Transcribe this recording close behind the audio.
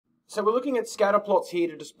So we're looking at scatter plots here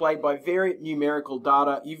to display bivariate numerical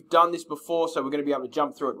data. You've done this before, so we're going to be able to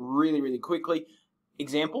jump through it really quickly.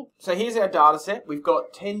 Example. So here's our data set. We've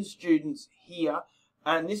got 10 students here,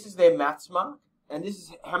 and this is their maths mark, and this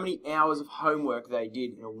is how many hours of homework they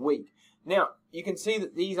did in a week. Now, you can see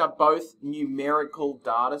that these are both numerical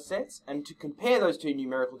data sets, and to compare those two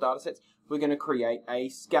numerical data sets, we're going to create a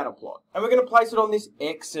scatter plot. And we're going to place it on this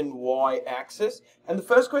X and Y axis. And the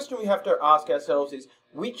first question we have to ask ourselves is,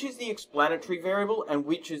 which is the explanatory variable and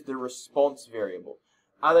which is the response variable?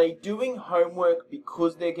 Are they doing homework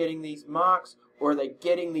because they're getting these marks, or are they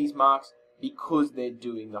getting these marks because they're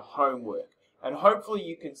doing the homework? And hopefully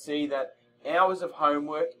you can see that hours of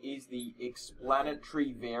homework is the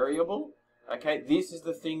explanatory variable. Okay, this is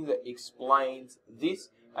the thing that explains this,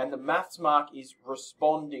 and the maths mark is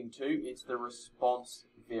responding to, it's the response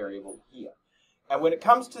variable here. And when it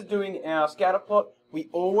comes to doing our scatter plot, we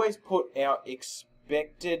always put our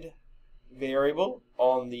expected variable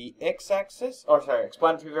on the x-axis,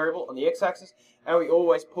 explanatory variable on the x-axis, and we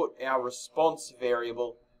always put our response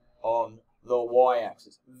variable on the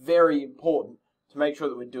y-axis. Very important to make sure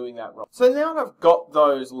that we're doing that right. So now that I've got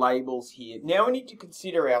those labels here, now we need to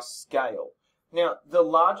consider our scale. Now, the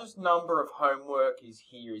largest number of homework is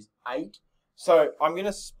 8. So I'm going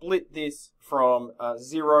to split this from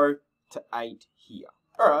 0 to 8 here.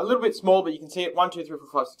 Alright, a little bit small, but you can see it. 1, 2, 3,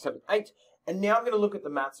 4, 5, 6, 7, 8. And now I'm going to look at the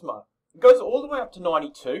maths mark. It goes all the way up to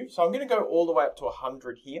 92, so I'm going to go all the way up to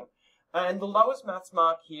 100 here. And the lowest maths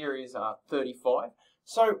mark here is 35.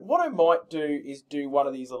 So what I might do is do one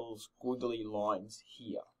of these little squiggly lines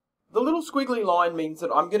here. The little squiggly line means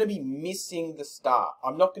that I'm going to be missing the start.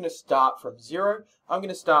 I'm not going to start from 0. I'm going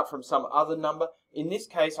to start from some other number. In this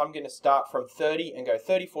case, I'm going to start from 30 and go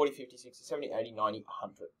 30, 40, 50, 60, 70, 80, 90,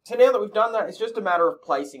 100. So now that we've done that, it's just a matter of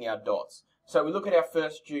placing our dots. So we look at our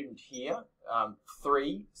first student here,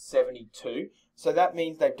 372. So that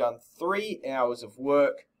means they've done 3 hours of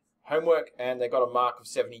homework, and they got a mark of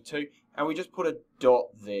 72. And we just put a dot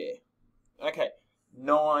there. Okay.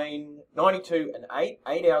 92 and 8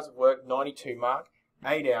 hours of work, 92 mark,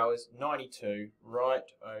 8 hours, 92, right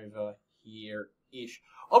over here-ish.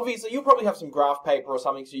 Obviously, you'll probably have some graph paper or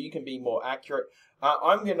something so you can be more accurate.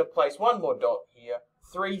 I'm going to place one more dot here,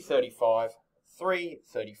 335,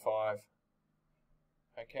 335.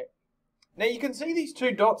 Okay. Now you can see these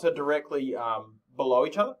two dots are directly below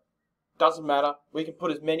each other. Doesn't matter. We can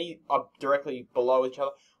put as many directly below each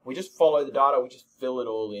other. We just follow the data, we just fill it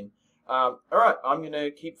all in. Alright, I'm going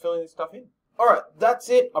to keep filling this stuff in. Alright, that's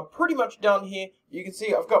it. I'm pretty much done here. You can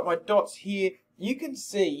see I've got my dots here. You can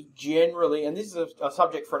see generally, and this is a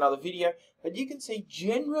subject for another video, but you can see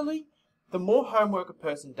generally the more homework a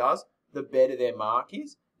person does, the better their mark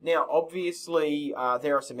is. Now, obviously,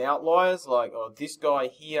 there are some outliers, like this guy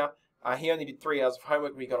here. He only did 3 hours of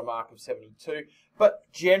homework, but he got a mark of 72.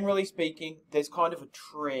 But generally speaking, there's kind of a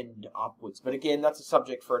trend upwards. But again, that's a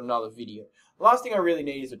subject for another video. Last thing I really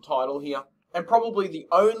need is a title here. And probably the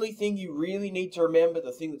only thing you really need to remember,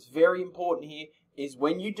 the thing that's very important here, is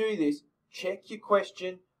when you do this, check your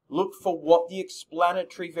question, look for what the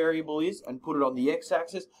explanatory variable is and put it on the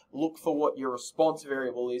x-axis. Look for what your response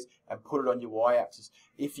variable is and put it on your y-axis.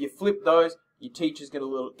 If you flip those, your teacher's going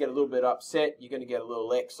to get a little bit upset. You're going to get a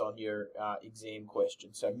little X on your exam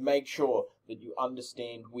question. So make sure that you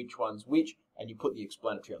understand which one's which and you put the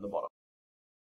explanatory on the bottom.